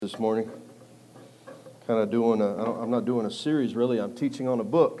This morning. Kind of doing I'm not doing a series really, I'm teaching on a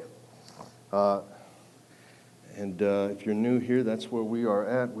book. If you're new here, that's where we are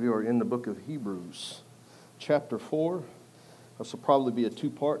at. We are in the book of Hebrews, chapter 4. This will probably be a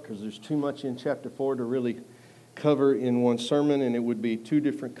two-part because there's too much in chapter 4 to really cover in one sermon, and it would be two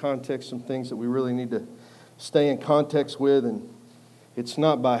different contexts, some things that we really need to stay in context with. And it's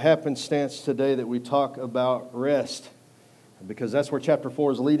not by happenstance today that we talk about rest, because that's where chapter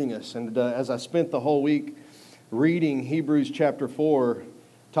 4 is leading us. And as I spent the whole week reading Hebrews chapter 4,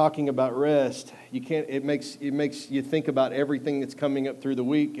 talking about rest, it makes you think about everything that's coming up through the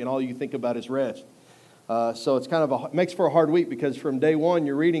week, and all you think about is rest. So it's kind of makes for a hard week, because from day one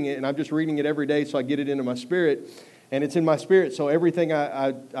you're reading it, and I'm just reading it every day so I get it into my spirit, and it's in my spirit. So everything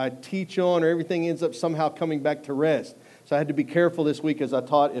I teach on, or everything ends up somehow coming back to rest. So I had to be careful this week as I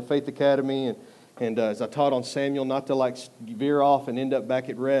taught at Faith Academy and as I taught on Samuel, not to veer off and end up back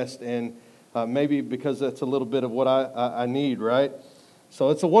at rest, and maybe because that's a little bit of what I need, right?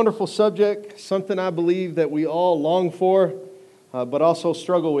 So it's a wonderful subject, something I believe that we all long for, but also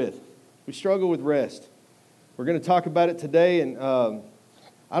struggle with. We struggle with rest. We're going to talk about it today, and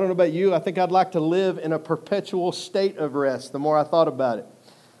I don't know about you, I think I'd like to live in a perpetual state of rest the more I thought about it.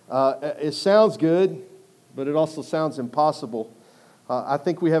 It sounds good, but it also sounds impossible. I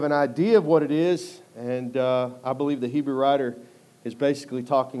think we have an idea of what it is, and I believe the Hebrew writer is basically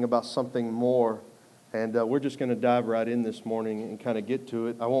talking about something more. And we're just going to dive right in this morning and kind of get to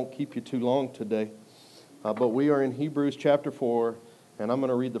it. I won't keep you too long today, but we are in Hebrews chapter 4, and I'm going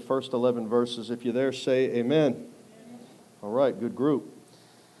to read the first 11 verses. If you're there, say amen. Amen. All right, good group.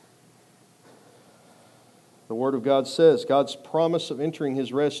 The Word of God says, God's promise of entering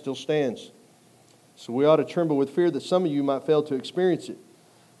His rest still stands. So we ought to tremble with fear that some of you might fail to experience it.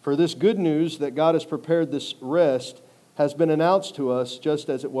 For this good news that God has prepared this rest has been announced to us just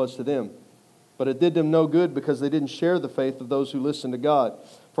as it was to them. But it did them no good, because they didn't share the faith of those who listen to God.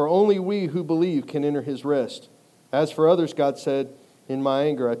 For only we who believe can enter His rest. As for others, God said, in my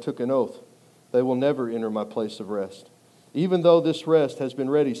anger I took an oath. They will never enter my place of rest. Even though this rest has been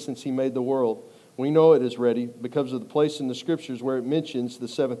ready since He made the world, we know it is ready because of the place in the Scriptures where it mentions the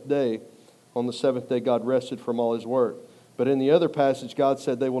seventh day. On the seventh day, God rested from all His work. But in the other passage, God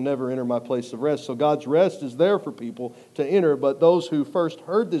said, they will never enter my place of rest. So God's rest is there for people to enter, but those who first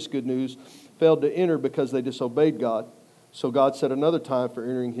heard this good news failed to enter because they disobeyed God. So God set another time for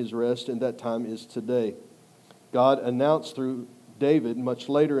entering His rest, and that time is today. God announced through David, much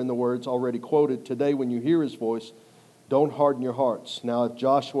later in the words already quoted, today when you hear His voice, don't harden your hearts. Now if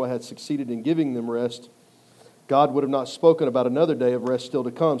Joshua had succeeded in giving them rest, God would have not spoken about another day of rest still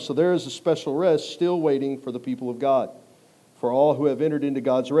to come. So there is a special rest still waiting for the people of God. For all who have entered into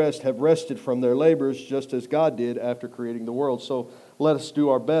God's rest have rested from their labors, just as God did after creating the world. So let us do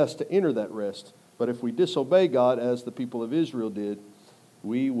our best to enter that rest. But if we disobey God, as the people of Israel did,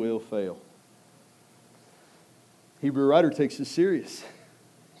 we will fail. Hebrew writer takes this serious.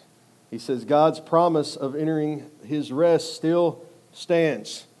 He says God's promise of entering His rest still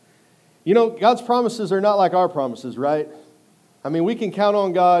stands. You know, God's promises are not like our promises, right? I mean, we can count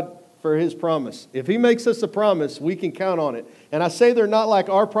on God for His promise. If He makes us a promise, we can count on it. And I say they're not like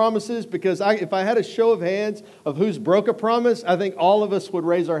our promises because if I had a show of hands of who's broke a promise, I think all of us would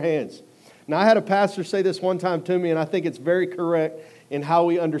raise our hands. Now, I had a pastor say this one time to me, and I think it's very correct in how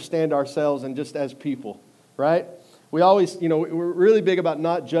we understand ourselves and just as people, right? We always, we're really big about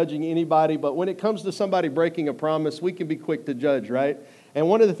not judging anybody, but when it comes to somebody breaking a promise, we can be quick to judge, right? And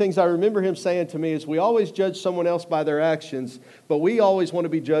one of the things I remember him saying to me is we always judge someone else by their actions, but we always want to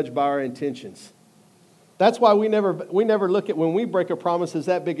be judged by our intentions. That's why we never look at when we break a promise as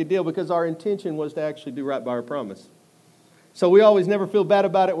that big a deal, because our intention was to actually do right by our promise. So we always never feel bad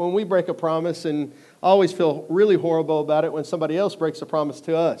about it when we break a promise, and always feel really horrible about it when somebody else breaks a promise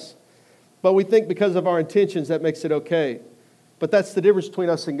to us. But we think because of our intentions that makes it okay. But that's the difference between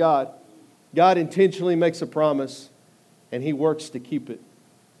us and God. God intentionally makes a promise, and He works to keep it.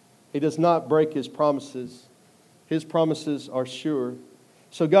 He does not break His promises. His promises are sure.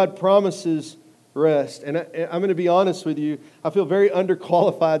 So God promises rest. And I'm going to be honest with you, I feel very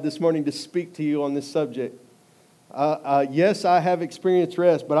underqualified this morning to speak to you on this subject. Yes, I have experienced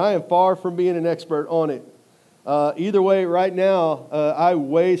rest, but I am far from being an expert on it. Either way, right now, I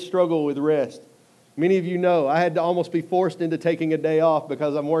way struggle with rest. Many of you know I had to almost be forced into taking a day off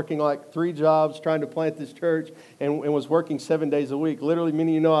because I'm working like 3 jobs trying to plant this church and was working 7 days a week. Literally,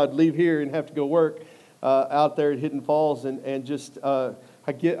 many of you know I'd leave here and have to go work out there at Hidden Falls and just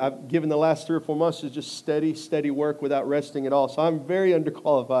I've given the last 3 or 4 months to just steady work without resting at all. So I'm very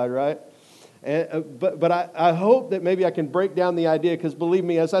underqualified, right? But I hope that maybe I can break down the idea, because believe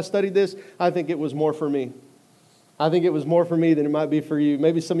me, as I studied this, I think it was more for me. I think it was more for me than it might be for you.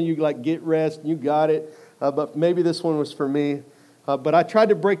 Maybe some of you like get rest, you got it, but maybe this one was for me. But I tried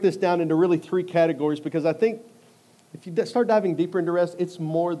to break this down into really 3 categories, because I think if you start diving deeper into rest, it's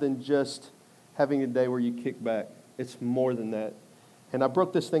more than just having a day where you kick back. It's more than that. And I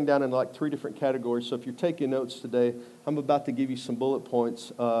broke this thing down into like 3 different categories. So if you're taking notes today, I'm about to give you some bullet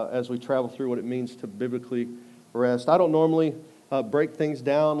points as we travel through what it means to biblically rest. I don't normally break things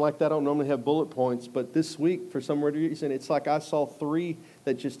down like that. I don't normally have bullet points. But this week, for some reason, it's like I saw 3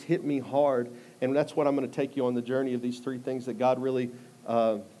 that just hit me hard. And that's what I'm going to take you on the journey of these 3 things that God really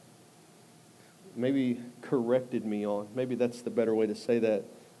maybe corrected me on. Maybe that's the better way to say that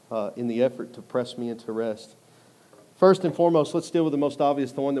in the effort to press me into rest. First and foremost, let's deal with the most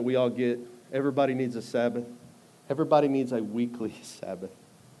obvious, the one that we all get. Everybody needs a Sabbath. Everybody needs a weekly Sabbath.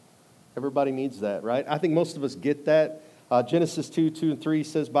 Everybody needs that, right? I think most of us get that. Genesis 2:2-3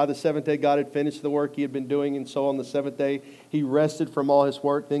 says, by the 7th day God had finished the work he had been doing, and so on the 7th day he rested from all his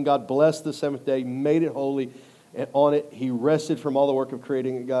work. Then God blessed the 7th day, made it holy, and on it he rested from all the work of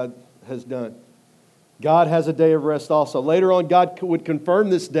creating that God has done. God has a day of rest also. Later on, God would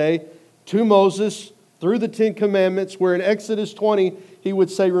confirm this day to Moses through the 10 Commandments, where in Exodus 20, he would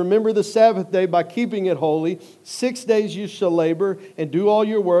say, remember the Sabbath day by keeping it holy. 6 days you shall labor and do all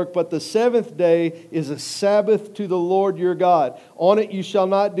your work, but the 7th day is a Sabbath to the Lord your God. On it you shall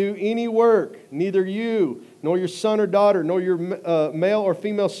not do any work, neither you, nor your son or daughter, nor your male or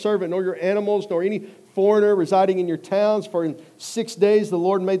female servant, nor your animals, nor any foreigner residing in your towns. For in 6 days the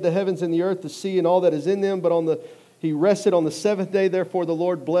Lord made the heavens and the earth, the sea, and all that is in them, but He rested on the 7th day, therefore the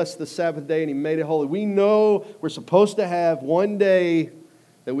Lord blessed the Sabbath day and He made it holy. We know we're supposed to have one day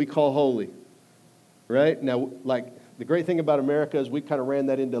that we call holy, right? Now, like, the great thing about America is we kind of ran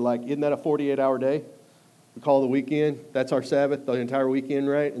that into, like, isn't that a 48-hour day? We call the weekend. That's our Sabbath, the entire weekend,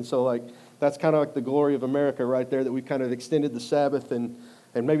 right? And so, like, that's kind of like the glory of America right there, that we kind of extended the Sabbath, and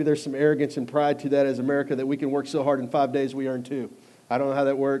maybe there's some arrogance and pride to that as America, that we can work so hard in 5 days we earn 2. I don't know how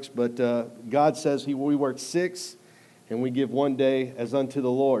that works, but God says we work 6, and we give 1 day as unto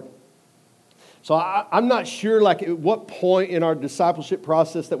the Lord. So I'm not sure like at what point in our discipleship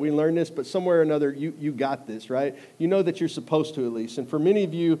process that we learn this, but somewhere or another you got this, right? You know that you're supposed to, at least. And for many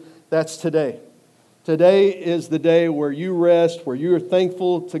of you, that's today. Today is the day where you rest, where you are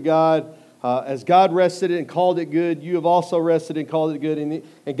thankful to God. As God rested and called it good, you have also rested and called it good.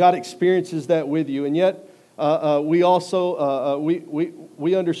 And God experiences that with you. And yet we also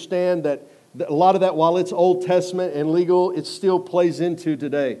we understand that a lot of that, while it's Old Testament and legal, it still plays into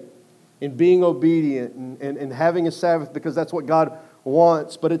today in being obedient and having a Sabbath, because that's what God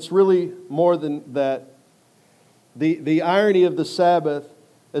wants. But it's really more than that. The irony of the Sabbath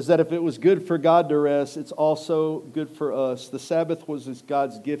is that if it was good for God to rest, it's also good for us. The Sabbath was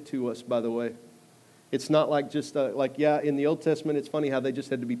God's gift to us, by the way. It's not like just in the Old Testament, it's funny how they just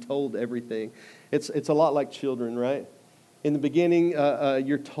had to be told everything. It's a lot like children, right? In the beginning,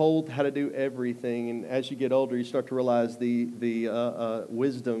 you're told how to do everything, and as you get older, you start to realize the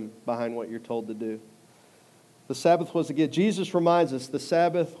wisdom behind what you're told to do. The Sabbath was a gift. Jesus reminds us the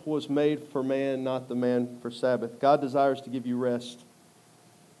Sabbath was made for man, not the man for Sabbath. God desires to give you rest.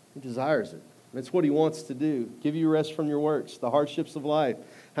 He desires it. It's what He wants to do. Give you rest from your works, the hardships of life.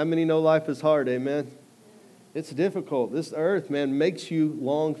 How many know life is hard? Amen? It's difficult. This earth, man, makes you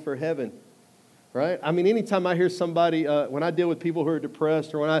long for heaven. Right? I mean, anytime I hear somebody, when I deal with people who are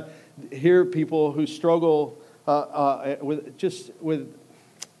depressed, or when I hear people who struggle with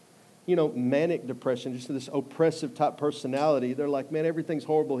manic depression, just this oppressive type personality, they're like, man, everything's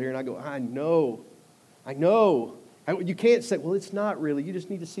horrible here. And I go, I know. You can't say, well, it's not really. You just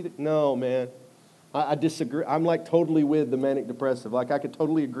need to see that. No, man. I disagree. I'm like totally with the manic depressive. Like I could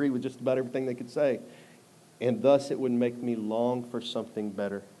totally agree with just about everything they could say. And thus it would make me long for something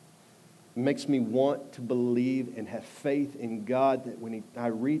better. It makes me want to believe and have faith in God that when I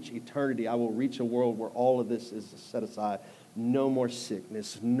reach eternity, I will reach a world where all of this is set aside. No more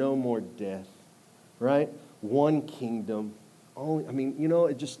sickness, no more death, right? One kingdom.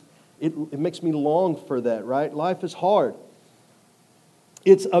 It makes me long for that, right? Life is hard.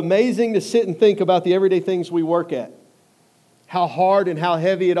 It's amazing to sit and think about the everyday things we work at. How hard and how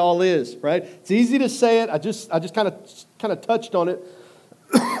heavy it all is, right? It's easy to say it. I just kind of touched on it.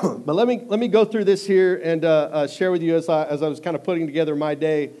 But let me go through this here and share with you as I was kind of putting together my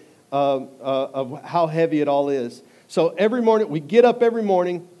day of how heavy it all is. So every morning, we get up every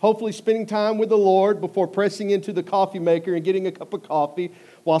morning, hopefully spending time with the Lord before pressing into the coffee maker and getting a cup of coffee,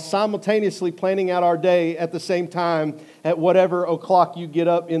 while simultaneously planning out our day at the same time at whatever o'clock you get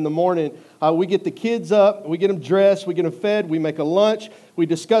up in the morning. We get the kids up, we get them dressed, we get them fed, we make a lunch, we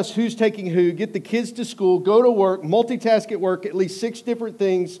discuss who's taking who, get the kids to school, go to work, multitask at work, at least 6 different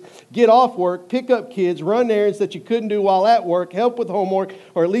things, get off work, pick up kids, run errands that you couldn't do while at work, help with homework,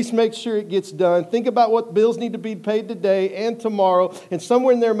 or at least make sure it gets done. Think about what bills need to be paid today and tomorrow, and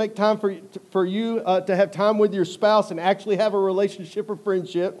somewhere in there make time for you to have time with your spouse and actually have a relationship or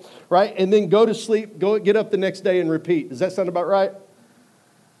friendship, right? And then go to sleep, go get up the next day and repeat. Does that sound about right?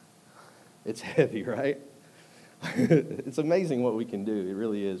 It's heavy, right? It's amazing what we can do. It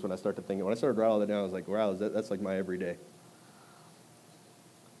really is when I start to think. When I started writing all that down, I was like, wow, that's like my everyday.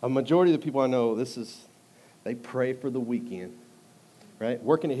 A majority of the people I know, they pray for the weekend, right?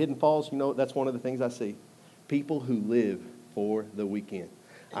 Working at Hidden Falls, that's one of the things I see. People who live for the weekend.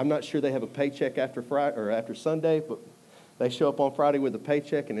 I'm not sure they have a paycheck after Friday or after Sunday, but they show up on Friday with a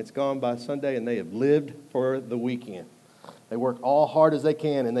paycheck and it's gone by Sunday, and they have lived for the weekend. They work all hard as they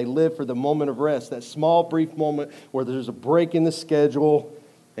can, and they live for the moment of rest, that small, brief moment where there's a break in the schedule,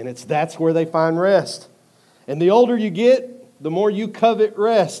 and that's where they find rest. And the older you get, the more you covet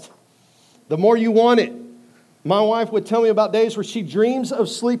rest, the more you want it. My wife would tell me about days where she dreams of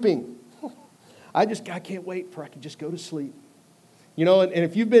sleeping. I can't wait for I can just go to sleep. And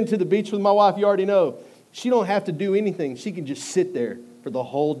if you've been to the beach with my wife, you already know, she don't have to do anything. She can just sit there for the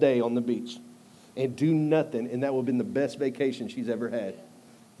whole day on the beach and do nothing, and that will have been the best vacation she's ever had.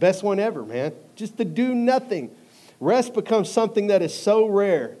 Best one ever, man. Just to do nothing. Rest becomes something that is so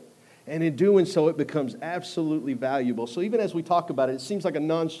rare, and in doing so, it becomes absolutely valuable. So even as we talk about it, it seems like a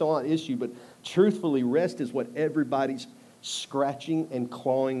nonchalant issue, but truthfully, rest is what everybody's scratching and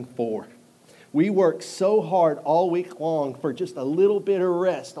clawing for. We work so hard all week long for just a little bit of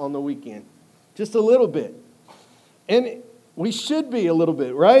rest on the weekend. Just a little bit. And we should be a little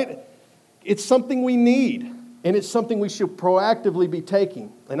bit, right? It's something we need, and it's something we should proactively be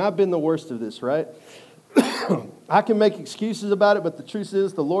taking. And I've been the worst of this, right? I can make excuses about it, but the truth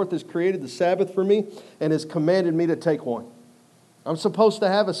is the Lord has created the Sabbath for me and has commanded me to take one. I'm supposed to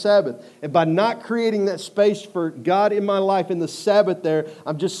have a Sabbath. And by not creating that space for God in my life in the Sabbath there,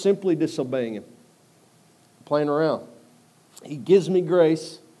 I'm just simply disobeying Him. Playing around. He gives me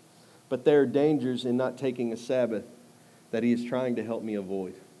grace, but there are dangers in not taking a Sabbath that He is trying to help me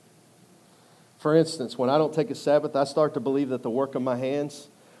avoid. For instance, when I don't take a Sabbath, I start to believe that the work of my hands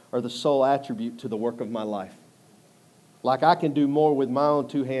are the sole attribute to the work of my life. Like I can do more with my own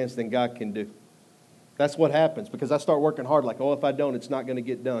 2 hands than God can do. That's what happens because I start working hard like, if I don't, it's not going to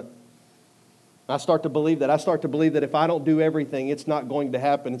get done. I start to believe that. I start to believe that if I don't do everything, it's not going to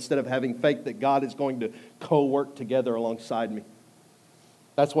happen, instead of having faith that God is going to co-work together alongside me.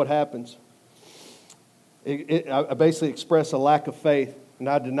 That's what happens. I basically express a lack of faith, and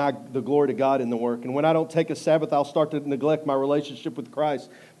I deny the glory to God in the work. And when I don't take a Sabbath, I'll start to neglect my relationship with Christ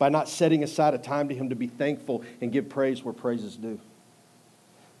by not setting aside a time to Him to be thankful and give praise where praise is due.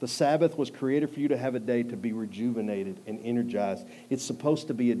 The Sabbath was created for you to have a day to be rejuvenated and energized. It's supposed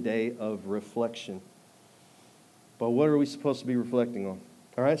to be a day of reflection. But what are we supposed to be reflecting on?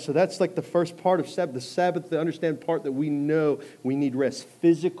 All right, so that's like the first part of Sabbath. The Sabbath, the understand part that we know we need rest,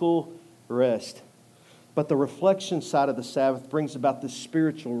 physical rest. But the reflection side of the Sabbath brings about this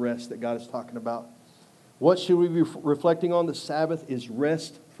spiritual rest that God is talking about. What should we be reflecting on? The Sabbath is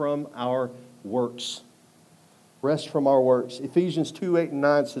rest from our works. Rest from our works. Ephesians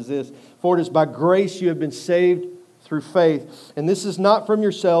 2:8-9 says this, "For it is by grace you have been saved through faith. And this is not from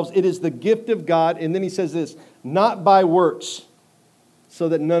yourselves, it is the gift of God." And then he says this, "Not by works, so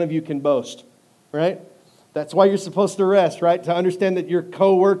that none of you can boast." Right? That's why you're supposed to rest, right? To understand that you're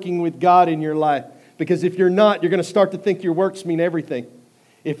co-working with God in your life. Because if you're not, you're going to start to think your works mean everything.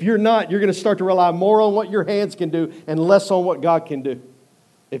 If you're not, you're going to start to rely more on what your hands can do and less on what God can do.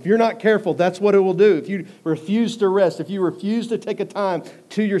 If you're not careful, that's what it will do. If you refuse to rest, if you refuse to take a time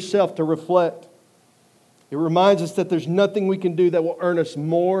to yourself to reflect, it reminds us that there's nothing we can do that will earn us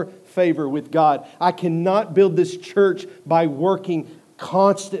more favor with God. I cannot build this church by working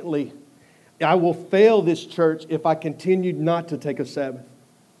constantly. I will fail this church if I continue not to take a Sabbath.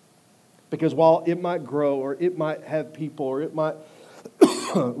 Because while it might grow, or it might have people, or it might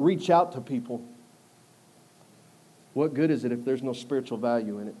reach out to people, what good is it if there's no spiritual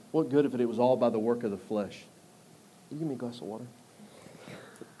value in it? What good if it was all by the work of the flesh? Can you give me a glass of water?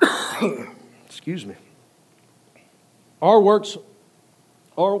 Excuse me. Our works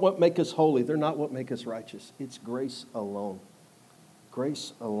are what make us holy. They're not what make us righteous. It's grace alone.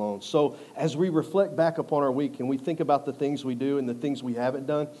 Grace alone. So as we reflect back upon our week and we think about the things we do and the things we haven't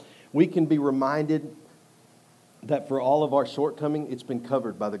done, we can be reminded that for all of our shortcoming, it's been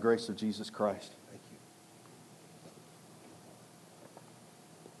covered by the grace of Jesus Christ. Thank you.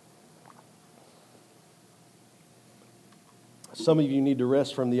 Some of you need to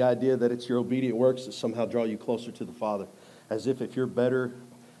rest from the idea that it's your obedient works that somehow draw you closer to the Father. As if you're better,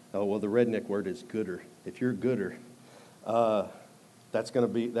 the redneck word is gooder. If you're gooder,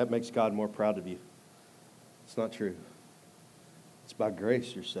 that makes God more proud of you. It's not true. It's by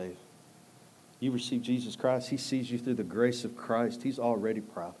grace you're saved. You receive Jesus Christ. He sees you through the grace of Christ. He's already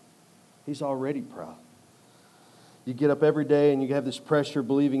proud. He's already proud. You get up every day and you have this pressure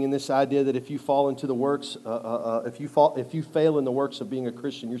believing in this idea that if you fall into the works, if you fail in the works of being a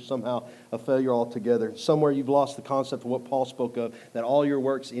Christian, you're somehow a failure altogether. Somewhere you've lost the concept of what Paul spoke of, that all your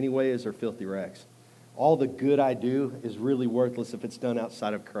works anyway are filthy rags. All the good I do is really worthless if it's done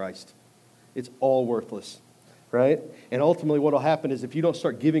outside of Christ. It's all worthless, right? And ultimately what will happen is if you don't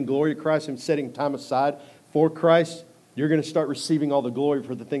start giving glory to Christ and setting time aside for Christ, you're going to start receiving all the glory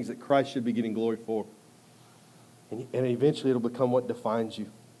for the things that Christ should be getting glory for. And eventually it'll become what defines you.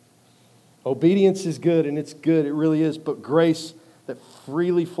 Obedience is good, and it's good, it really is. But grace that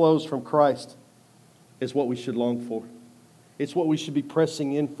freely flows from Christ is what we should long for. It's what we should be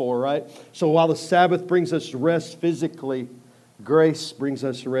pressing in for, right? So while the Sabbath brings us rest physically, grace brings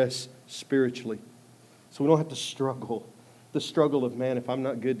us rest spiritually. So we don't have to struggle. The struggle of, man, if I'm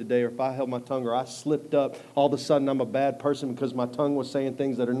not good today, or if I held my tongue, or I slipped up, all of a sudden I'm a bad person because my tongue was saying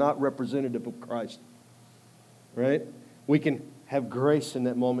things that are not representative of Christ. Right? We can have grace in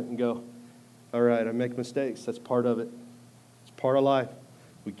that moment and go, all right, I make mistakes. That's part of it. It's part of life.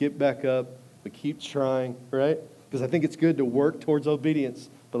 We get back up. We keep trying, right? Because I think it's good to work towards obedience.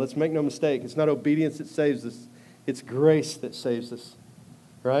 But let's make no mistake. It's not obedience that saves us. It's grace that saves us,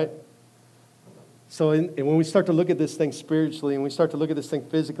 right? So and when we start to look at this thing spiritually and we start to look at this thing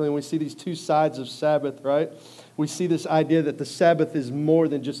physically and we see these two sides of Sabbath, right? We see this idea that the Sabbath is more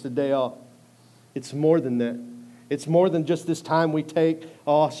than just a day off. It's more than that. It's more than just this time we take,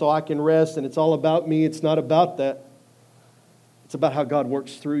 so I can rest, and it's all about me. It's not about that. It's about how God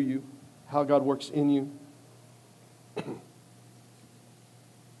works through you, how God works in you. Kind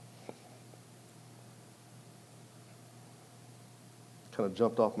of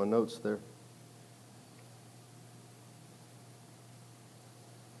jumped off my notes there.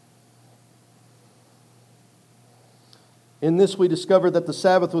 In this, we discover that the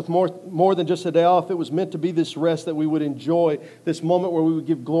Sabbath was more than just a day off. It was meant to be this rest that we would enjoy, this moment where we would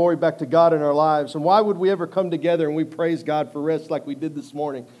give glory back to God in our lives. And why would we ever come together and we praise God for rest like we did this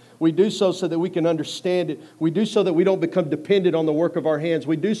morning? We do so that we can understand it. We do so that we don't become dependent on the work of our hands.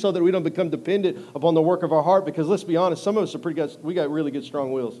 We do so that we don't become dependent upon the work of our heart. Because let's be honest, some of us are we got really good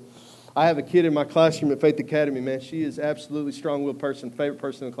strong wills. I have a kid in my classroom at Faith Academy, man. She is absolutely strong-willed person, favorite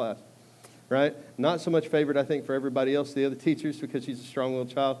person in class. Right? Not so much favorite, I think, for everybody else, the other teachers, because she's a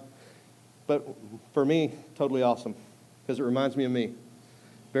strong-willed child. But for me, totally awesome, because it reminds me of me.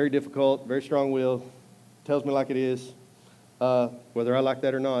 Very difficult, very strong-willed, tells me like it is, whether I like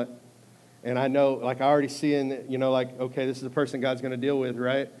that or not. And I know, like I already see okay, this is the person God's going to deal with,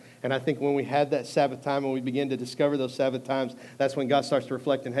 right? And I think when we had that Sabbath time and we begin to discover those Sabbath times, that's when God starts to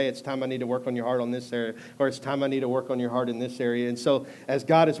reflect and, hey, it's time I need to work on your heart on this area, or it's time I need to work on your heart in this area. And so as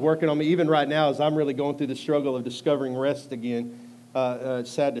God is working on me, even right now, as I'm really going through the struggle of discovering rest again, it's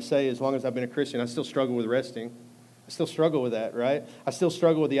sad to say, as long as I've been a Christian, I still struggle with resting. I still struggle with that, right? I still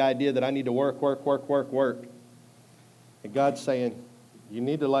struggle with the idea that I need to work. And God's saying, you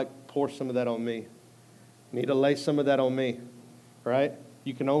need to pour some of that on me. You need to lay some of that on me, right?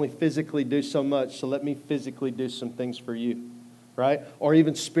 You can only physically do so much, so let me physically do some things for you, right? Or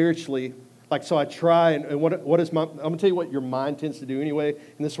even spiritually. So I try, and what is I'm going to tell you what your mind tends to do anyway,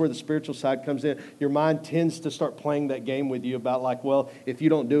 and this is where the spiritual side comes in. Your mind tends to start playing that game with you about if you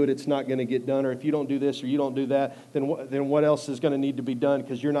don't do it, it's not going to get done, or if you don't do this or you don't do that, then what else is going to need to be done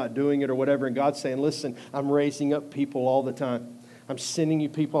because you're not doing it or whatever. And God's saying, listen, I'm raising up people all the time. I'm sending you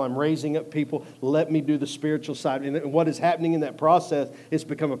people. I'm raising up people. Let me do the spiritual side. And what is happening in that process, it's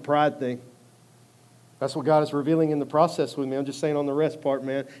become a pride thing. That's what God is revealing in the process with me. I'm just saying on the rest part,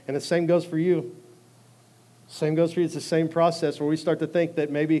 man. And the same goes for you. Same goes for you. It's the same process where we start to think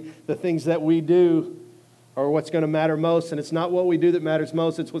that maybe the things that we do are what's going to matter most. And it's not what we do that matters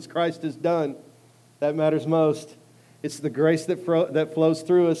most. It's what Christ has done that matters most. It's the grace that flows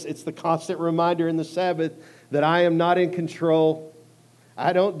through us. It's the constant reminder in the Sabbath that I am not in control.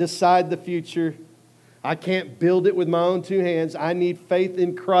 I don't decide the future. I can't build it with my own two hands. I need faith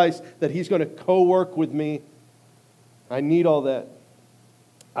in Christ that He's going to co-work with me. I need all that.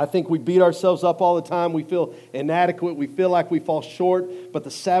 I think we beat ourselves up all the time. We feel inadequate. We feel like we fall short. But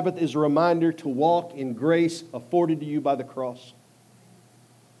the Sabbath is a reminder to walk in grace afforded to you by the cross.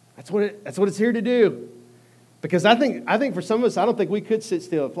 That's what it's here to do. Because I think for some of us, I don't think we could sit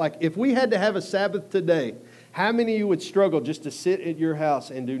still. If we had to have a Sabbath today, how many of you would struggle just to sit at your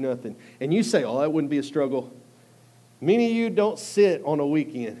house and do nothing? And you say, oh, that wouldn't be a struggle. Many of you don't sit on a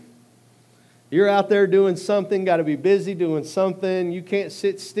weekend. You're out there doing something, got to be busy doing something. You can't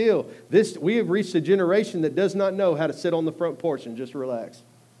sit still. We have reached a generation that does not know how to sit on the front porch and just relax.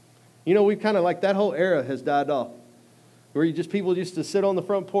 You know, we've kind of that whole era has died off. Where people used to sit on the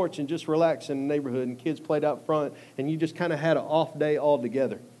front porch and just relax in the neighborhood, and kids played out front, and you just kind of had an off day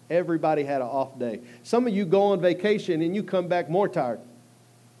altogether. Everybody had an off day. Some of you go on vacation and you come back more tired.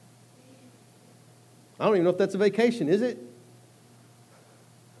 I don't even know if that's a vacation, is it?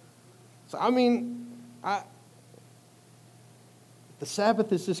 So, the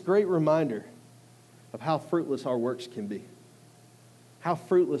Sabbath is this great reminder of how fruitless our works can be, how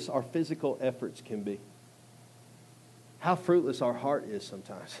fruitless our physical efforts can be, how fruitless our heart is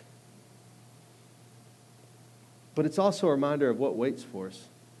sometimes. But it's also a reminder of what waits for us.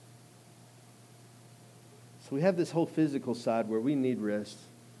 So we have this whole physical side where we need rest,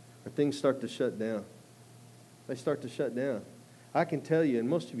 where things start to shut down. They start to shut down. I can tell you, and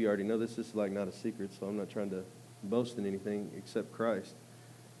most of you already know this is not a secret, so I'm not trying to boast in anything except Christ.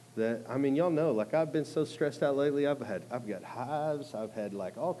 That, y'all know, I've been so stressed out lately. I've got hives. I've had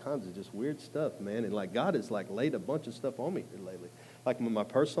all kinds of just weird stuff, man. And God has laid a bunch of stuff on me here lately. In my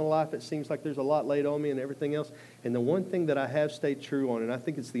personal life, it seems like there's a lot laid on me and everything else. And the one thing that I have stayed true on, and I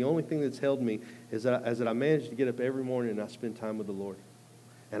think it's the only thing that's held me, is that I managed to get up every morning and I spend time with the Lord.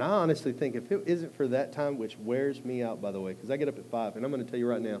 And I honestly think if it isn't for that time, which wears me out, by the way, because I get up at 5, and I'm going to tell you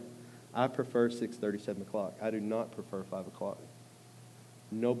right now, I prefer 6:30, 7 o'clock. I do not prefer 5 o'clock.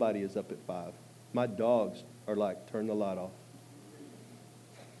 Nobody is up at 5. My dogs are turn the light off.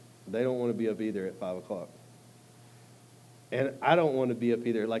 They don't want to be up either at 5 o'clock. And I don't want to be up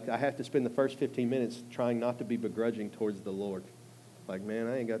either. I have to spend the first 15 minutes trying not to be begrudging towards the Lord. Man,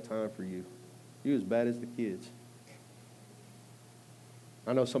 I ain't got time for you. You as bad as the kids.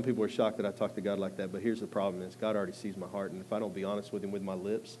 I know some people are shocked that I talk to God like that, but here's the problem is God already sees my heart, and if I don't be honest with Him with my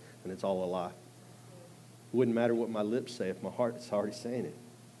lips, then it's all a lie. It wouldn't matter what my lips say if my heart is already saying it,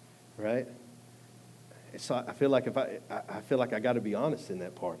 right? So I feel like I got to be honest in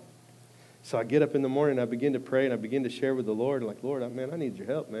that part. So I get up in the morning, and I begin to pray, and I begin to share with the Lord, and Lord, I need your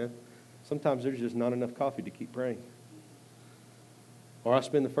help, man. Sometimes there's just not enough coffee to keep praying. Or I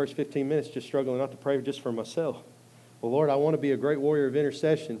spend the first 15 minutes just struggling not to pray just for myself. Well, Lord, I want to be a great warrior of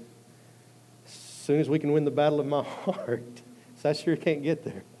intercession as soon as we can win the battle of my heart. So I sure can't get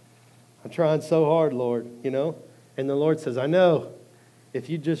there. I'm trying so hard, Lord, And the Lord says, I know, if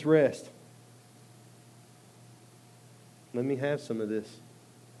you just rest, let me have some of this.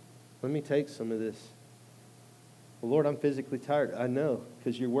 Let me take some of this. Well, Lord, I'm physically tired. I know,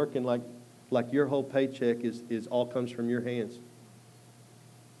 because you're working like your whole paycheck is all comes from your hands.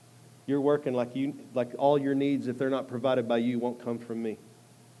 You're working like all your needs, if they're not provided by you, won't come from me.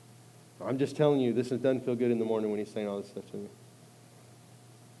 I'm just telling you, this doesn't feel good in the morning when He's saying all this stuff to me.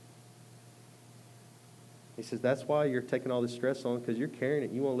 He says, that's why you're taking all this stress on, because you're carrying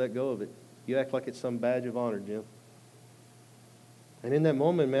it. You won't let go of it. You act like it's some badge of honor, Jim. And in that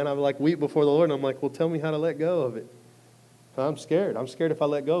moment, man, I would weep before the Lord, and I'm well, tell me how to let go of it. I'm scared. I'm scared if I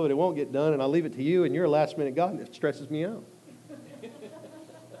let go of it, it won't get done, and I'll leave it to you, and you're a last-minute God, and it stresses me out.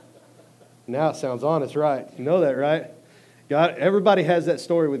 Now it sounds honest, right? You know that, right? God, everybody has that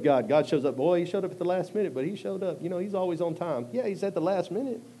story with God. God shows up. Boy, He showed up at the last minute, but He showed up. He's always on time. Yeah, He's at the last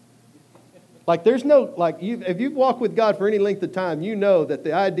minute. There's no, if you've walked with God for any length of time, you know that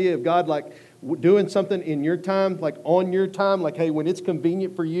the idea of God, doing something in your time, on your time, hey, when it's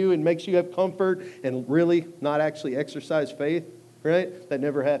convenient for you and makes you have comfort and really not actually exercise faith, right? That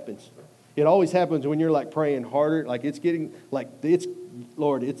never happens. It always happens when you're praying harder, it's getting,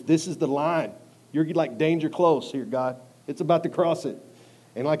 Lord, this is the line. You're danger close here, God. It's about to cross it.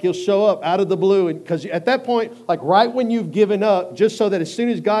 And He'll show up out of the blue. And because at that point, right when you've given up, just so that as soon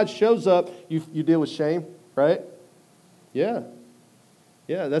as God shows up, you deal with shame, right? Yeah.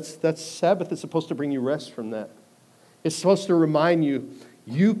 Yeah, that's Sabbath is supposed to bring you rest from that. It's supposed to remind you,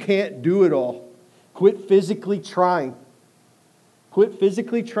 you can't do it all. Quit physically trying. Quit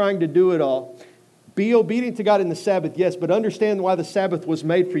physically trying to do it all. Be obedient to God in the Sabbath, yes, but understand why the Sabbath was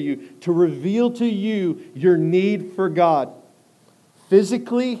made for you. To reveal to you your need for God.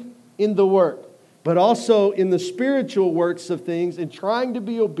 Physically in the work. but also in the spiritual works of things, and trying to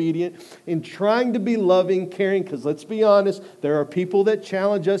be obedient, and trying to be loving, caring, because let's be honest, there are people that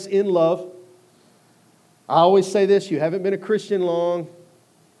challenge us in love. I always say this, you haven't been a Christian long,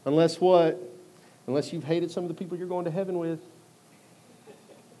 unless what? Unless you've hated some of the people you're going to heaven with.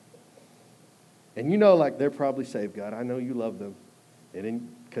 And you know, like, they're probably saved, God. I know you love them. And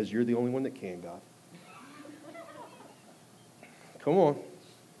because you're the only one that can, God. Come on.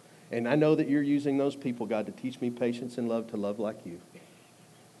 And I know that you're using those people, God, to teach me patience and love to love like you.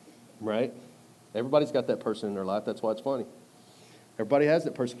 Right? Everybody's got that person in their life. That's why it's funny. Everybody has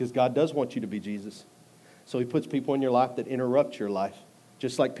that person because God does want you to be Jesus. So He puts people in your life that interrupt your life.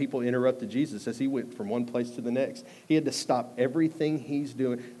 Just like people interrupted Jesus as He went from one place to the next. He had to stop everything He's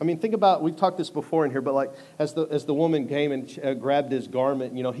doing. I mean, think about, we've talked this before in here, but like as the woman came and grabbed His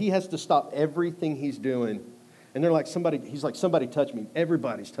garment, you know, He has to stop everything He's doing. And they're like, He's like, somebody touch me.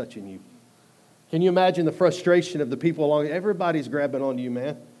 Everybody's touching you. Can you imagine the frustration of the people along? Everybody's grabbing onto you,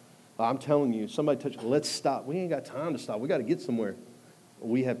 man. I'm telling you, somebody touch me. Let's stop. We ain't got time to stop. We got to get somewhere.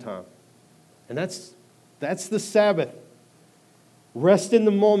 We have time. And that's the Sabbath. Rest in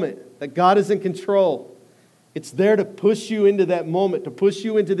the moment that God is in control. It's there to push you into that moment, to push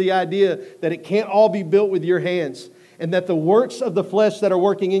you into the idea that it can't all be built with your hands, and that the works of the flesh that are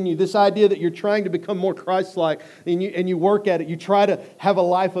working in you, this idea that you're trying to become more Christ-like, and you work at it, you try to have a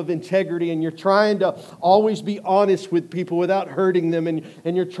life of integrity, and you're trying to always be honest with people without hurting them,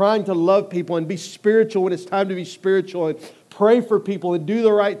 and you're trying to love people and be spiritual when it's time to be spiritual, and pray for people and do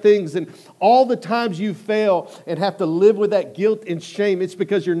the right things. And all the times you fail and have to live with that guilt and shame, it's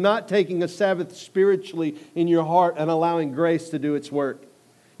because you're not taking a Sabbath spiritually in your heart and allowing grace to do its work.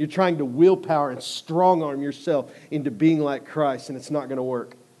 You're trying to willpower and strong arm yourself into being like Christ, and it's not going to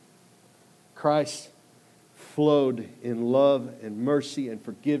work. Christ flowed in love and mercy and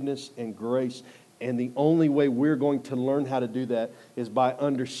forgiveness and grace. And the only way we're going to learn how to do that is by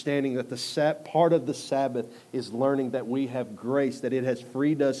understanding that the part of the Sabbath is learning that we have grace, that it has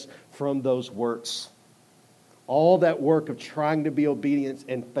freed us from those works. All that work of trying to be obedient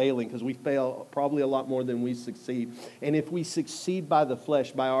and failing, because we fail probably a lot more than we succeed. And if we succeed by the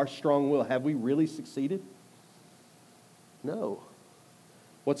flesh, by our strong will, have we really succeeded? No.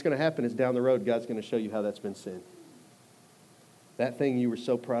 What's going to happen is down the road, God's going to show you how that's been sin. That thing you were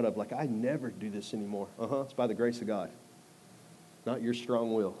so proud of, like, I never do this anymore. It's by the grace of God. Not your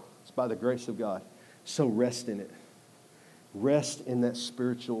strong will. It's by the grace of God. So rest in it. Rest in that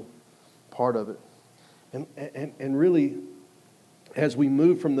spiritual part of it. And really, as we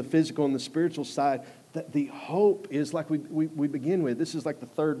move from the physical and the spiritual side, that the hope is like we begin with. This is like the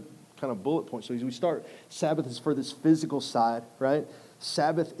third kind of bullet point. So as we start, Sabbath is for this physical side, right?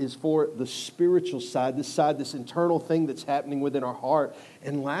 Sabbath is for the spiritual side, this internal thing that's happening within our heart.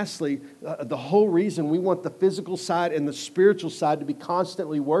 And lastly, the whole reason we want the physical side and the spiritual side to be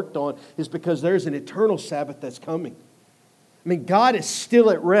constantly worked on is because there's an eternal Sabbath that's coming. I mean, God is still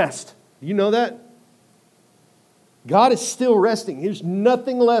at rest. You know that? God is still resting. There's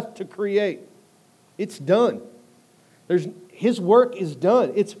nothing left to create. It's done. His work is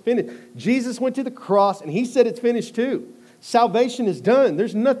done. It's finished. Jesus went to the cross and He said it's finished too. Salvation is done.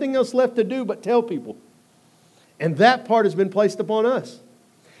 There's nothing else left to do but tell people. And that part has been placed upon us.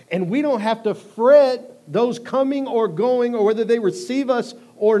 And we don't have to fret those coming or going or whether they receive us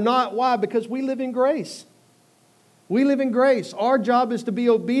or not. Why? Because we live in grace. We live in grace. Our job is to be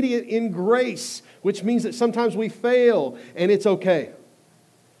obedient in grace, which means that sometimes we fail and it's okay.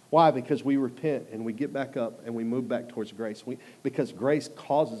 Why? Because we repent and we get back up and we move back towards grace. Because grace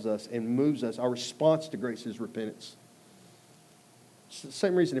causes us and moves us. Our response to grace is repentance. It's the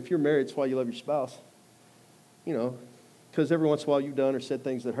same reason if you're married, it's why you love your spouse. You know, because every once in a while you've done or said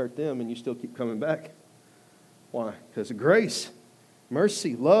things that hurt them and you still keep coming back. Why? Because of grace,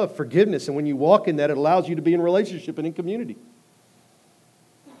 mercy, love, forgiveness. And when you walk in that, it allows you to be in relationship and in community.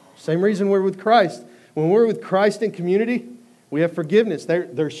 Same reason we're with Christ. When we're with Christ in community, we have forgiveness.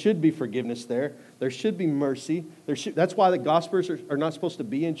 There should be forgiveness there. There should be mercy. That's why the gospelers are not supposed to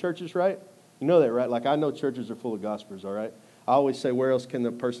be in churches, right? You know that, right? Like I know churches are full of gospelers, all right? I always say, where else can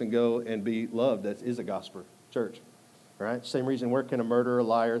the person go and be loved? That is a gospel church, right? Same reason, where can a murderer,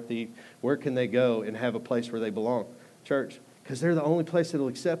 liar, thief, where can they go and have a place where they belong? Church. Because they're the only place that will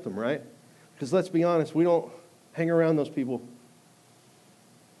accept them, right? Because let's be honest, we don't hang around those people.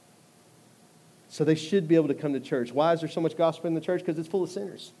 So they should be able to come to church. Why is there so much gospel in the church? Because it's full of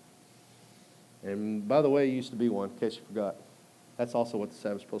sinners. And by the way, you used to be one, in case you forgot. That's also what the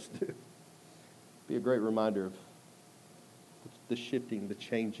Sabbath's supposed to do. Be a great reminder of the shifting, the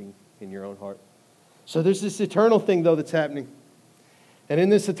changing in your own heart. So there's this eternal thing, though, that's happening. And in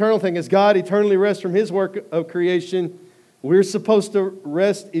this eternal thing, as God eternally rests from His work of creation, we're supposed to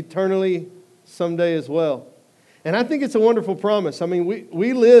rest eternally someday as well. And I think it's a wonderful promise. I mean,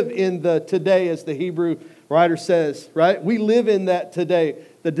 we live in the today, as the Hebrew writer says, right? We live in that today.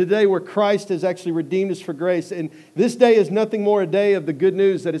 The today where Christ has actually redeemed us for grace. And this day is nothing more a day of the good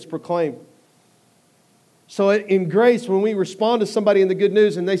news that is proclaimed. So in grace, when we respond to somebody in the good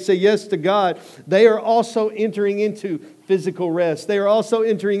news and they say yes to God, they are also entering into physical rest. They are also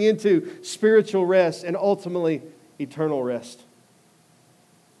entering into spiritual rest and ultimately eternal rest.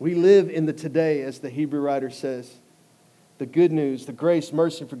 We live in the today, as the Hebrew writer says. The good news, the grace,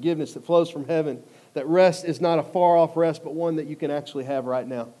 mercy, and forgiveness that flows from heaven. That rest is not a far-off rest, but one that you can actually have right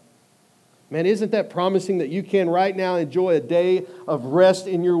now. Man, isn't that promising that you can right now enjoy a day of rest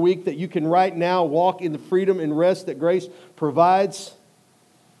in your week, that you can right now walk in the freedom and rest that grace provides?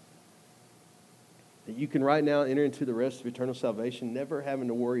 That you can right now enter into the rest of eternal salvation, never having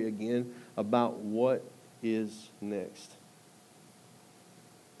to worry again about what is next.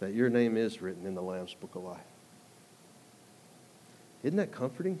 That your name is written in the Lamb's Book of Life. Isn't that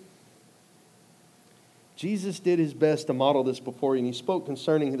comforting? Jesus did His best to model this before you, and He spoke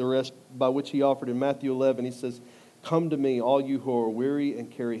concerning the rest by which He offered in Matthew 11. He says, "Come to me, all you who are weary and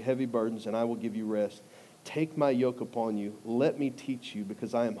carry heavy burdens, and I will give you rest. Take my yoke upon you. Let me teach you,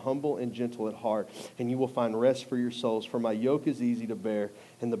 because I am humble and gentle at heart, and you will find rest for your souls. For my yoke is easy to bear,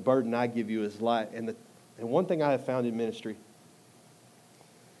 and the burden I give you is light." And one thing I have found in ministry,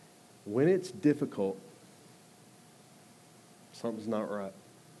 when it's difficult, something's not right.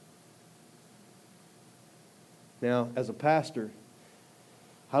 Now, as a pastor,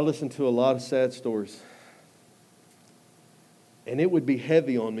 I listen to a lot of sad stories. And it would be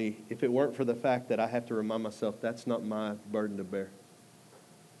heavy on me if it weren't for the fact that I have to remind myself that's not my burden to bear.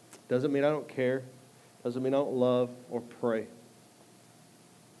 Doesn't mean I don't care. Doesn't mean I don't love or pray.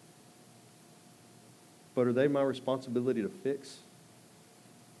 But are they my responsibility to fix?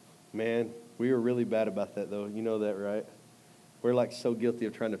 Man, we are really bad about that, though. You know that, right? We're like so guilty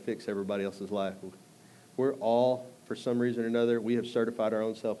of trying to fix everybody else's life. We're all, for some reason or another, we have certified our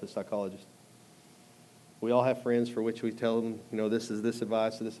own self as psychologists. We all have friends for which we tell them, this is this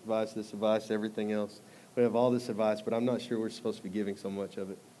advice, this advice, this advice, everything else. We have all this advice, but I'm not sure we're supposed to be giving so much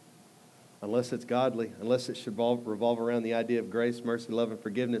of it. Unless it's godly, unless it should revolve around the idea of grace, mercy, love, and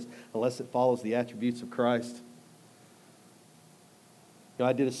forgiveness, unless it follows the attributes of Christ.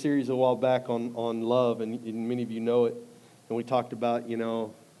 I did a series a while back on love, and many of you know it. And we talked about,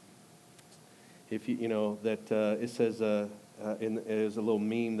 if it says, it was a little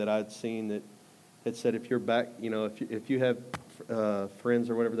meme that I'd seen that it said if you're back, if you have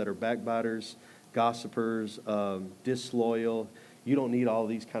friends or whatever that are backbiters, gossipers, disloyal, you don't need all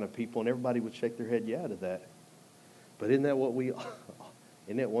these kind of people. And everybody would shake their head, yeah, to that. But isn't that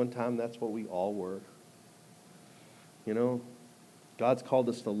one time that's what we all were? God's called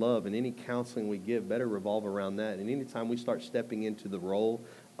us to love, and any counseling we give better revolve around that. And anytime we start stepping into the role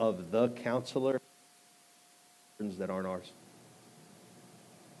of the counselor, that aren't ours.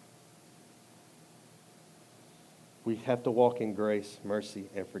 We have to walk in grace, mercy,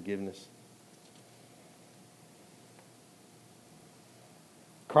 and forgiveness.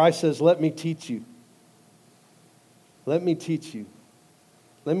 Christ says, "Let me teach you. Let me teach you.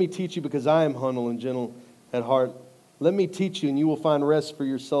 Let me teach you, because I am humble and gentle at heart. Let me teach you, and you will find rest for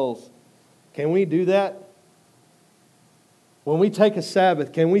your souls." Can we do that? When we take a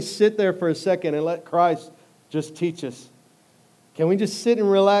Sabbath, can we sit there for a second and let Christ just teach us? Can we just sit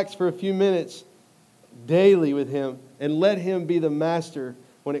and relax for a few minutes daily with Him and let Him be the master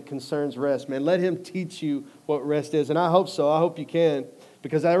when it concerns rest? Man, let Him teach you what rest is. And I hope so. I hope you can.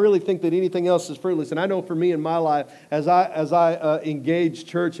 Because I really think that anything else is fruitless. And I know for me in my life, as I engage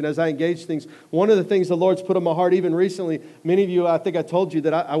church and as I engage things, one of the things the Lord's put on my heart even recently, many of you, I think I told you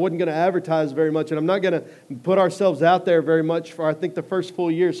that I wasn't going to advertise very much. And I'm not going to put ourselves out there very much for, I think, the first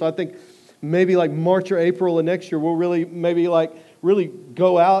full year. So I think maybe like March or April of next year, we'll really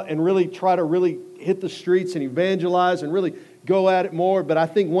go out and really try to really hit the streets and evangelize and really go at it more. But I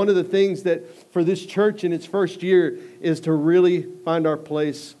think one of the things that for this church in its first year is to really find our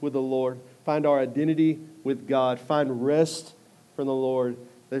place with the Lord, find our identity with God, find rest from the Lord.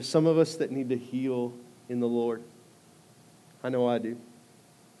 There's some of us that need to heal in the Lord. I know I do.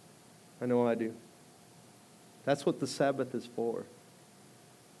 I know I do. That's what the Sabbath is for.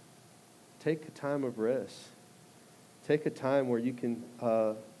 Take a time of rest. Take a time where you can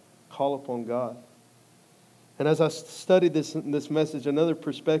call upon God. And as I studied this message, another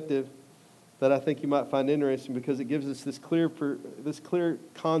perspective that I think you might find interesting, because it gives us this clear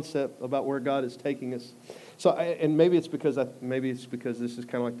concept about where God is taking us. And maybe it's because this is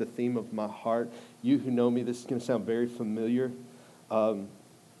kind of like the theme of my heart. You who know me, this is going to sound very familiar.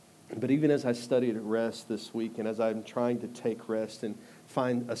 But even as I studied rest this week, and as I'm trying to take rest and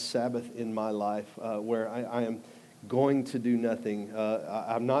find a Sabbath in my life where I am going to do nothing.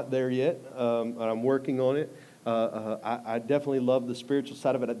 I'm not there yet, but I'm working on it. I definitely love the spiritual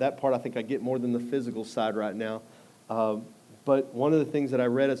side of it. At that part, I think I get more than the physical side right now. But one of the things that I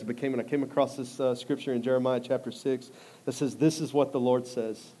read as I came across this scripture in Jeremiah chapter 6 that says, this is what the Lord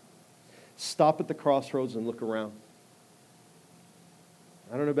says. Stop at the crossroads and look around.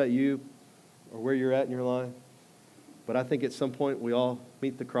 I don't know about you or where you're at in your life, but I think at some point we all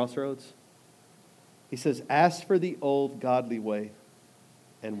meet the crossroads. He says, ask for the old godly way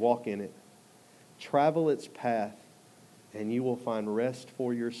and walk in it. Travel its path and you will find rest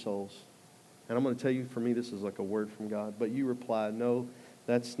for your souls. And I'm going to tell you, for me, this is like a word from God. But you reply, no,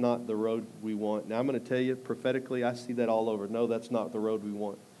 that's not the road we want. Now, I'm going to tell you, prophetically, I see that all over. No, that's not the road we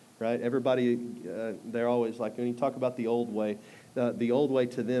want, right? Everybody, they're always like, when you talk about the old way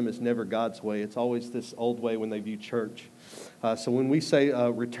to them is never God's way. It's always this old way when they view church. So when we say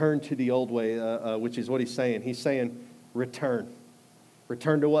return to the old way, which is what he's saying return.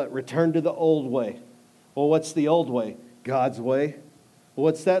 Return to what? Return to the old way. Well, what's the old way? God's way. Well,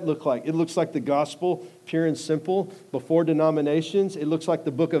 what's that look like? It looks like the gospel, pure and simple, before denominations. It looks like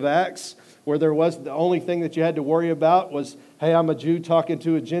the book of Acts, where the only thing that you had to worry about was, hey, I'm a Jew talking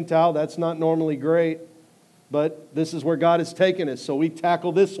to a Gentile. That's not normally great. But this is where God has taken us, so we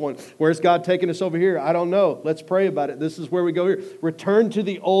tackle this one. Where's God taking us over here? I don't know. Let's pray about it. This is where we go here. Return to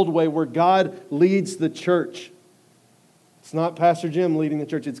the old way where God leads the church. It's not Pastor Jim leading the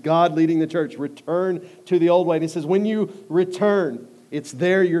church. It's God leading the church. Return to the old way. And he says, when you return, it's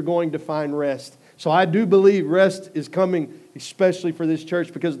there you're going to find rest. So I do believe rest is coming, especially for this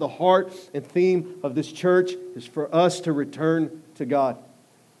church, because the heart and theme of this church is for us to return to God.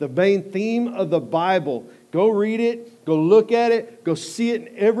 The main theme of the Bible. Go read it. Go look at it. Go see it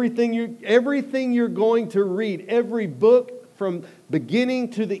in everything you're going to read. Every book from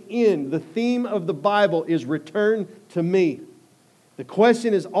beginning to the end. The theme of the Bible is return to me. The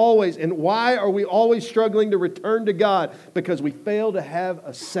question is always, and why are we always struggling to return to God? Because we fail to have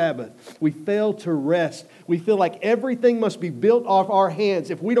a Sabbath. We fail to rest. We feel like everything must be built off our hands.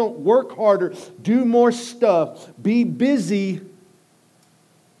 If we don't work harder, do more stuff, be busy,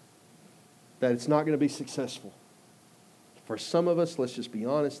 that it's not going to be successful. For some of us, let's just be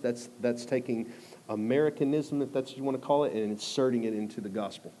honest, that's taking Americanism, if that's what you want to call it, and inserting it into the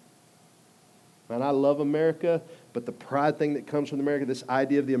gospel. And I love America, but the pride thing that comes from America, this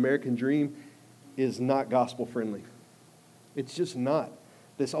idea of the American dream, is not gospel friendly. It's just not.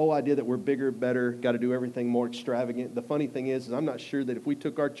 This whole idea that we're bigger, better, got to do everything more extravagant. The funny thing is I'm not sure that if we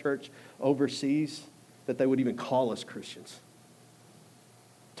took our church overseas, that they would even call us Christians.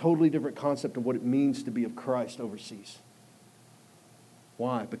 Totally different concept of what it means to be of Christ overseas.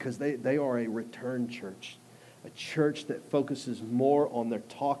 Why? Because they are a return church. A church that focuses more on their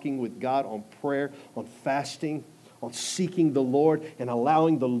talking with God, on prayer, on fasting, on seeking the Lord, and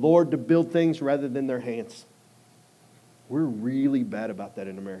allowing the Lord to build things rather than their hands. We're really bad about that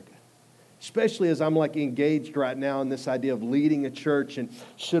in America. Especially as I'm engaged right now in this idea of leading a church and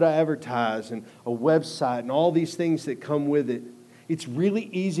should I advertise and a website and all these things that come with it. It's really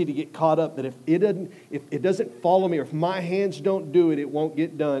easy to get caught up that if it doesn't follow me or if my hands don't do it, it won't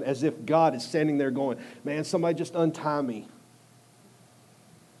get done. As if God is standing there going, man, somebody just untie me.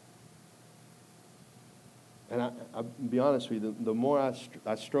 And I'll be honest with you, the more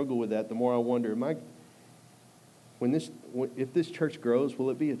I struggle with that, the more I wonder, if this church grows, will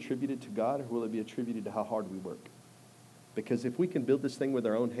it be attributed to God or will it be attributed to how hard we work? Because if we can build this thing with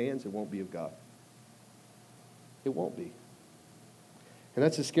our own hands, it won't be of God. It won't be. And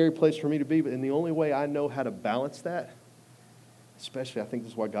that's a scary place for me to be. And the only way I know how to balance that, especially I think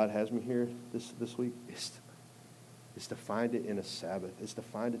this is why God has me here this week, is to find it in a Sabbath. Is to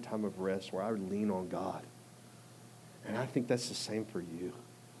find a time of rest where I lean on God. And I think that's the same for you.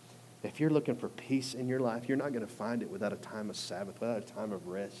 If you're looking for peace in your life, you're not going to find it without a time of Sabbath, without a time of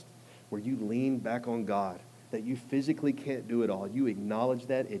rest, where you lean back on God, that you physically can't do it all. You acknowledge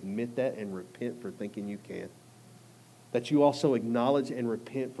that, admit that, and repent for thinking you can. That you also acknowledge and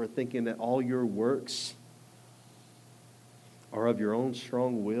repent for thinking that all your works are of your own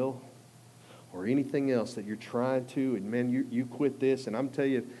strong will or anything else that you're trying to. And man, you quit this. And I'm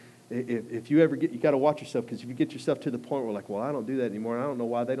telling you, if you ever you got to watch yourself, because if you get yourself to the point where well, I don't do that anymore. I don't know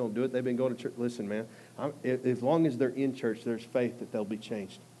why they don't do it. They've been going to church. Listen, man, as long as they're in church, there's faith that they'll be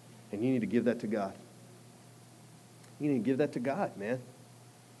changed. And you need to give that to God. You need to give that to God, man.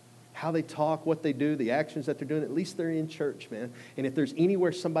 how they talk, what they do, the actions that they're doing, at least they're in church, man. And if there's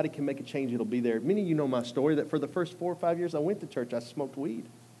anywhere somebody can make a change, it'll be there. Many of you know my story that for the first 4 or 5 years I went to church, I smoked weed.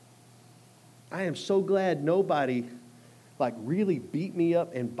 I am so glad nobody really beat me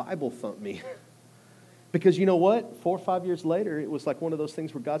up and Bible thumped me. Because you know what? 4 or 5 years later, it was like one of those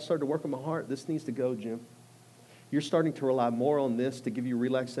things where God started to work on my heart. This needs to go, Jim. You're starting to rely more on this to give you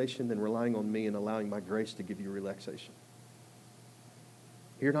relaxation than relying on me and allowing my grace to give you relaxation.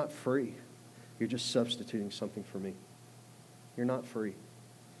 You're not free. You're just substituting something for me. You're not free.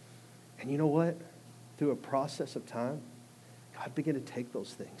 And you know what? Through a process of time, God began to take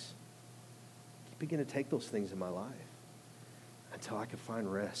those things. He began to take those things in my life until I could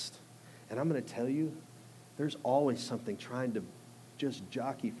find rest. And I'm going to tell you, there's always something trying to just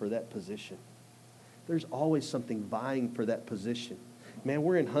jockey for that position. There's always something vying for that position. Man,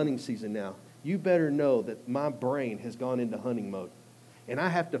 we're in hunting season now. You better know that my brain has gone into hunting mode. And I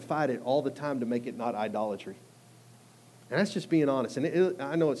have to fight it all the time to make it not idolatry. And that's just being honest. And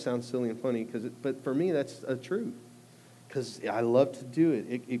I know it sounds silly and funny, but for me, that's a truth. Because I love to do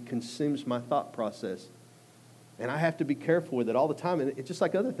it. It consumes my thought process. And I have to be careful with it all the time. And it's just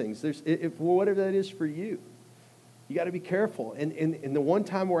like other things. Whatever that is for you, you got to be careful. And the one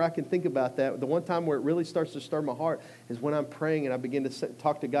time where I can think about that, the one time where it really starts to stir my heart is when I'm praying and I begin to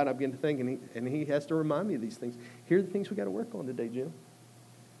talk to God. And I begin to think, and He has to remind me of these things. Here are the things we got to work on today, Jim.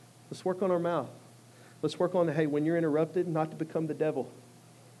 Let's work on our mouth. Let's work on hey, when you're interrupted, not to become the devil.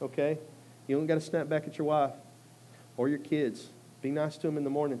 Okay? You don't got to snap back at your wife or your kids. Be nice to them in the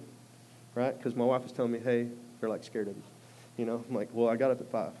morning, right? Because my wife was telling me, hey, they're like scared of you. You know, I'm like, well, I got up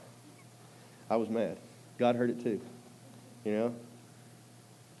at 5. I was mad. God heard it too. You know?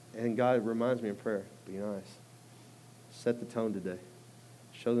 And God reminds me in prayer, be nice. Set the tone today.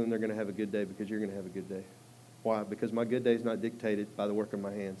 Show them they're going to have a good day because you're going to have a good day. Why? Because my good day is not dictated by the work of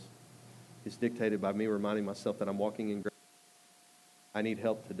my hands. It's dictated by me reminding myself that I'm walking in grace. I need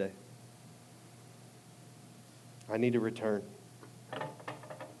help today. I need to return.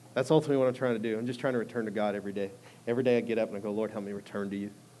 That's ultimately what I'm trying to do. I'm just trying to return to God every day. Every day I get up and I go, Lord, help me return to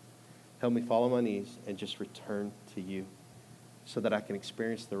you. Help me fall on my knees and just return to you so that I can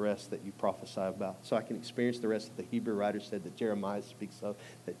experience the rest that you prophesy about. So I can experience the rest that the Hebrew writer said, that Jeremiah speaks of,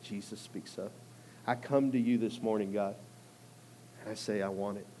 that Jesus speaks of. I come to you this morning, God, and I say, I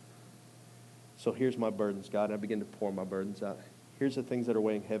want it. So here's my burdens, God, and I begin to pour my burdens out. Here's the things that are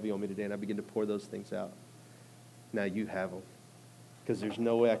weighing heavy on me today, and I begin to pour those things out. Now you have them, because there's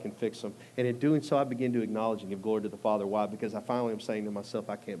no way I can fix them. And in doing so, I begin to acknowledge and give glory to the Father. Why? Because I finally am saying to myself,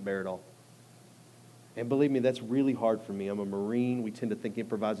 I can't bear it all. And believe me, that's really hard for me. I'm a Marine. We tend to think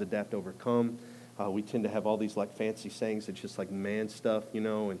improvise, adapt, overcome. We tend to have all these fancy sayings that's just man stuff,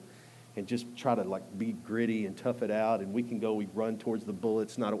 and just try to be gritty and tough it out. And we run towards the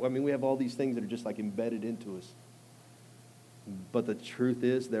bullets. We have all these things that are just embedded into us. But the truth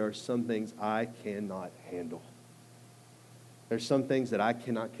is, there are some things I cannot handle. There's some things that I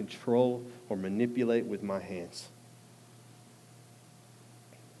cannot control or manipulate with my hands.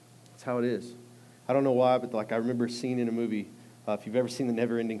 That's how it is. I don't know why, but I remember seeing in a movie, if you've ever seen The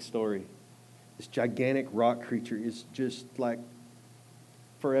Never-Ending Story, this gigantic rock creature is just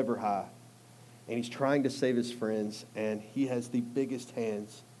forever high. And he's trying to save his friends, and he has the biggest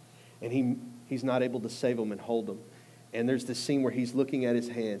hands. And he's not able to save them and hold them. And there's this scene where he's looking at his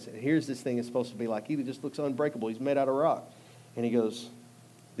hands. And here's this thing that's supposed to be he just looks unbreakable. He's made out of rock. And he goes,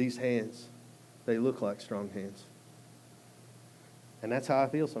 these hands, they look like strong hands. And that's how I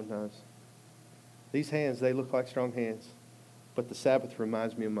feel sometimes. These hands, they look like strong hands. But the Sabbath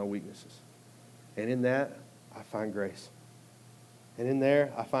reminds me of my weaknesses. And in that, I find grace. And in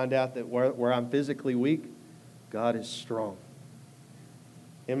there, I find out that where I'm physically weak, God is strong.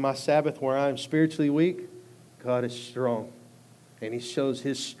 In my Sabbath, where I'm spiritually weak, God is strong. And He shows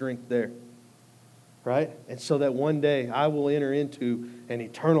His strength there. Right? And so that one day I will enter into an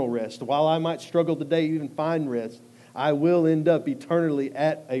eternal rest. While I might struggle today to even find rest, I will end up eternally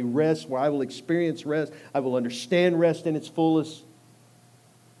at a rest where I will experience rest. I will understand rest in its fullest.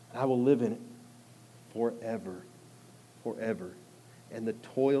 I will live in it forever. Forever. And the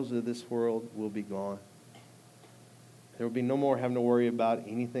toils of this world will be gone. There will be no more having to worry about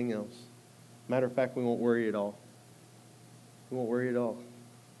anything else. Matter of fact, we won't worry at all. We won't worry at all.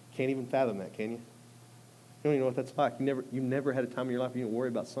 Can't even fathom that, can you? You don't even know what that's like. You never had a time in your life you didn't worry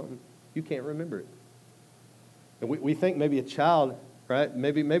about something. You can't remember it. And we think maybe a child, right?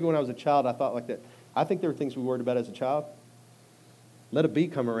 Maybe when I was a child, I thought like that. I think there were things we worried about as a child. Let a bee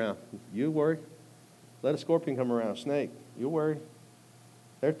come around. You worry. Let a scorpion come around. A snake. You worry.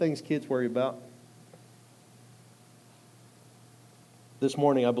 There are things kids worry about. This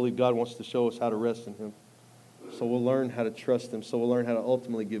morning, I believe God wants to show us how to rest in Him. So we'll learn how to trust Him. So we'll learn how to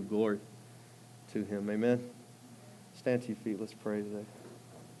ultimately give glory to Him. Amen? Stand to your feet. Let's pray today.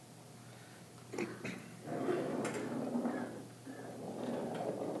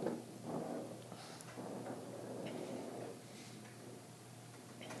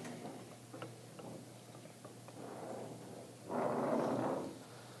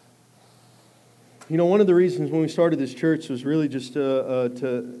 You know, one of the reasons when we started this church was really just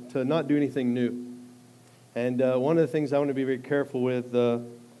to not do anything new. And one of the things I want to be very careful with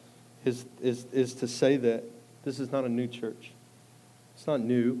is to say that this is not a new church. It's not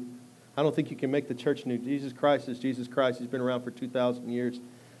new. I don't think you can make the church new. Jesus Christ is Jesus Christ. He's been around for 2,000 years.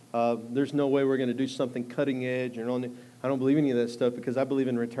 There's no way we're going to do something cutting edge. I don't believe any of that stuff because I believe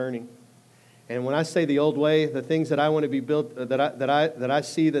in returning. And when I say the old way, the things that I want to be built, that I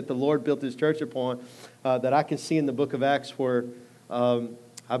see that the Lord built His church upon, that I can see in the book of Acts where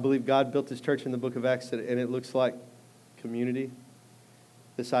I believe God built His church in the book of Acts, and it looks like community.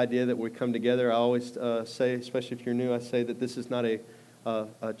 This idea that we come together, I always say, especially if you're new, I say that this is not a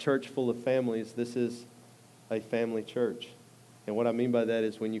church full of families. This is a family church. And what I mean by that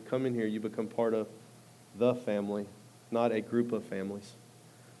is when you come in here, you become part of the family, not a group of families.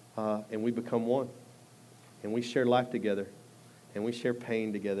 And we become one. And we share life together. And we share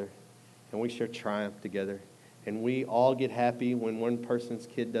pain together. And we share triumph together. And we all get happy when one person's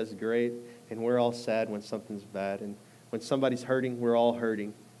kid does great. And we're all sad when something's bad. And when somebody's hurting, we're all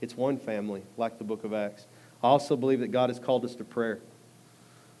hurting. It's one family, like the book of Acts. I also believe that God has called us to prayer.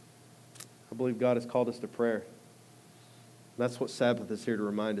 I believe God has called us to prayer. That's what Sabbath is here to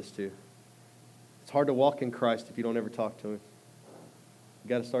remind us to. It's hard to walk in Christ if you don't ever talk to Him. You've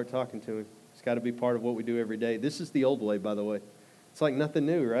got to start talking to Him. It's got to be part of what we do every day. This is the old way, by the way. It's like nothing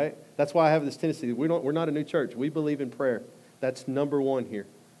new, right? That's why I have this tendency. We're not a new church. We believe in prayer. That's number one here,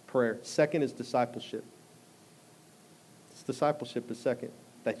 prayer. Second is discipleship. Discipleship is second.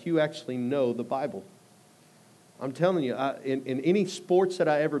 That you actually know the Bible. I'm telling you, in any sports that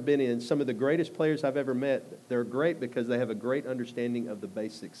I've ever been in, some of the greatest players I've ever met, they're great because they have a great understanding of the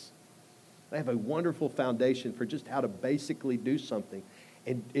basics. They have a wonderful foundation for just how to basically do something.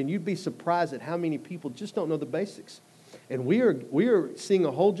 And you'd be surprised at how many people just don't know the basics. And we are seeing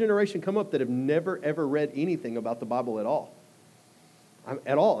a whole generation come up that have never, ever read anything about the Bible at all.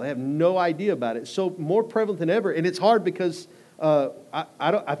 At all. They have no idea about it. So more prevalent than ever. And it's hard because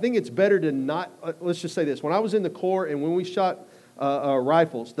I think it's better to not, let's just say this. When I was in the Corps and when we shot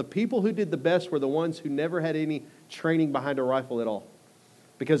rifles, the people who did the best were the ones who never had any training behind a rifle at all.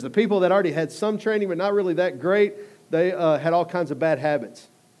 Because the people that already had some training but not really that great, they had all kinds of bad habits.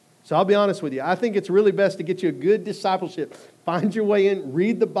 So I'll be honest with you. I think it's really best to get you a good discipleship. Find your way in.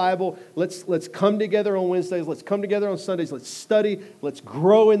 Read the Bible. Let's come together on Wednesdays. Let's come together on Sundays. Let's study. Let's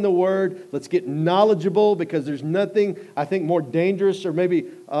grow in the Word. Let's get knowledgeable because there's nothing, I think, more dangerous or maybe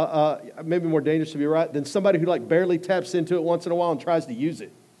more dangerous to be right than somebody who like barely taps into it once in a while and tries to use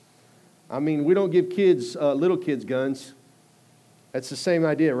it. I mean, we don't give kids, little kids guns. That's the same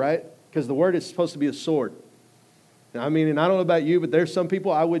idea, right? Because the Word is supposed to be a sword. I mean, and I don't know about you, but there's some people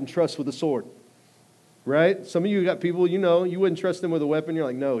I wouldn't trust with a sword, right? Some of you got people, you wouldn't trust them with a weapon. You're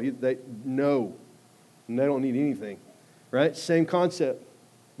like, no, they don't need anything, right? Same concept.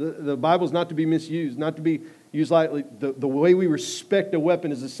 The Bible's not to be misused, not to be used lightly. The way we respect a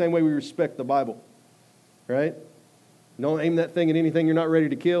weapon is the same way we respect the Bible, right? Don't aim that thing at anything you're not ready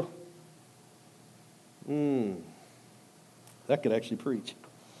to kill. That could actually preach.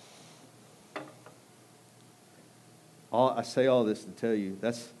 I say all this to tell you,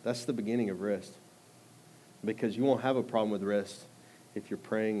 that's the beginning of rest. Because you won't have a problem with rest if you're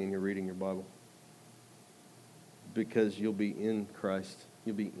praying and you're reading your Bible. Because you'll be in Christ.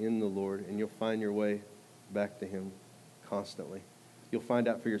 You'll be in the Lord. And you'll find your way back to Him constantly. You'll find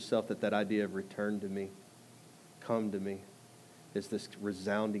out for yourself that idea of return to me, come to me, is this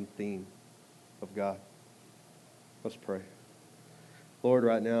resounding theme of God. Let's pray. Lord,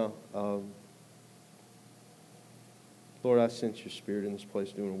 right now, Lord, I sense your Spirit in this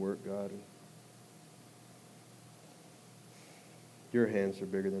place doing a work, God. Your hands are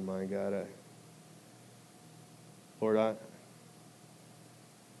bigger than mine, God. Lord,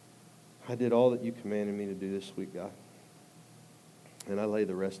 I did all that you commanded me to do this week, God. And I lay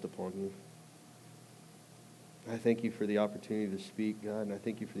the rest upon you. I thank you for the opportunity to speak, God, and I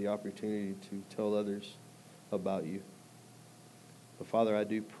thank you for the opportunity to tell others about you. But Father, I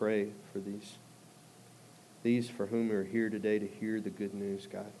do pray for these for whom are here today to hear the good news,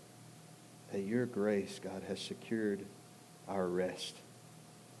 God, that your grace, God, has secured our rest.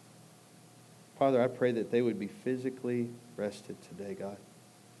 Father, I pray that they would be physically rested today, God.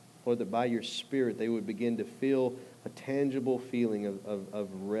 Lord, that by your Spirit they would begin to feel a tangible feeling of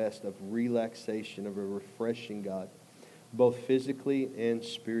rest, of relaxation, of a refreshing, God, both physically and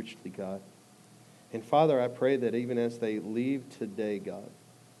spiritually, God. And Father, I pray that even as they leave today, God,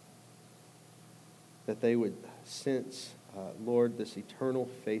 that they would sense, Lord, this eternal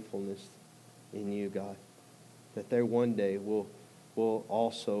faithfulness in you, God, that they one day will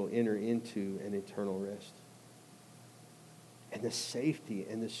also enter into an eternal rest. And the safety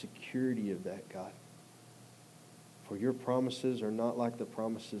and the security of that, God. For your promises are not like the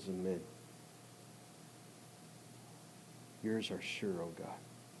promises of men. Yours are sure, oh God.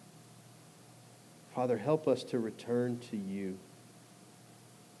 Father, help us to return to you,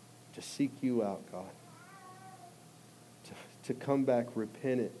 to seek you out, God, to come back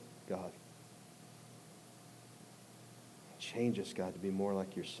repentant, God. Change us, God, to be more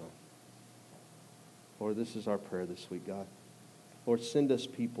like your Son. Lord, this is our prayer this week, God. Lord, send us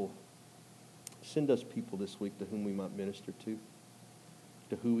people. Send us people this week to whom we might minister to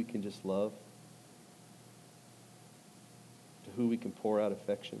who we can just love, to who we can pour out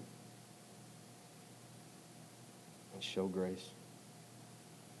affection and show grace.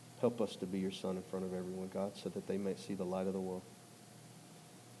 Help us to be your Son in front of everyone, God, so that they may see the light of the world.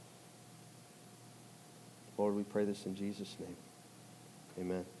 Lord, we pray this in Jesus' name.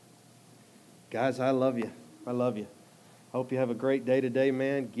 Amen. Guys, I love you. I love you. I hope you have a great day today,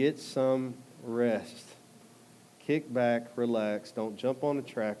 man. Get some rest. Kick back, relax. Don't jump on the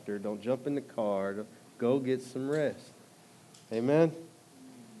tractor. Don't jump in the car. Go get some rest. Amen?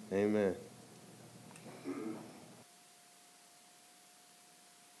 Amen.